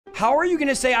How are you going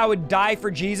to say I would die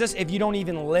for Jesus if you don't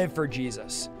even live for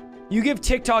Jesus? You give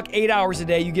TikTok 8 hours a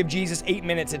day. You give Jesus 8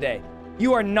 minutes a day.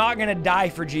 You are not going to die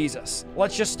for Jesus.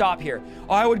 Let's just stop here.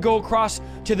 Oh, I would go across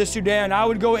to the Sudan. I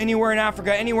would go anywhere in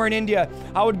Africa, anywhere in India.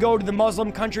 I would go to the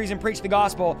Muslim countries and preach the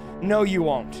gospel. No, you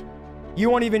won't. You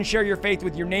won't even share your faith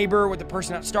with your neighbor, with the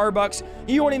person at Starbucks.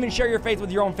 You won't even share your faith with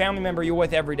your own family member you're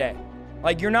with every day.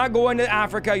 Like, you're not going to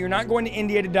Africa. You're not going to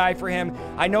India to die for him.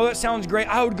 I know that sounds great.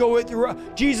 I would go with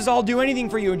Jesus. I'll do anything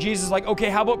for you. And Jesus is like,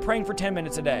 okay, how about praying for 10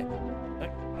 minutes a day?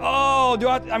 Like, oh,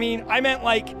 I meant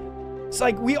like, it's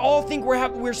like we all think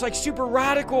we're like super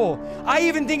radical. I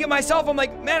even think it myself. I'm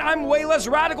like, man, I'm way less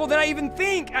radical than I even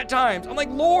think at times. I'm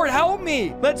like, Lord, help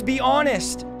me. Let's be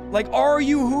honest. Like, are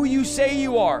you who you say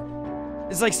you are?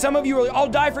 It's like some of you are like, I'll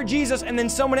die for Jesus, and then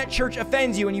someone at church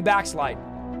offends you and you backslide.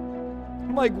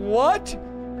 I'm like, what?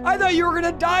 I thought you were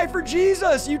gonna die for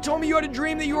Jesus. You told me you had a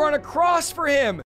dream that you were on a cross for him.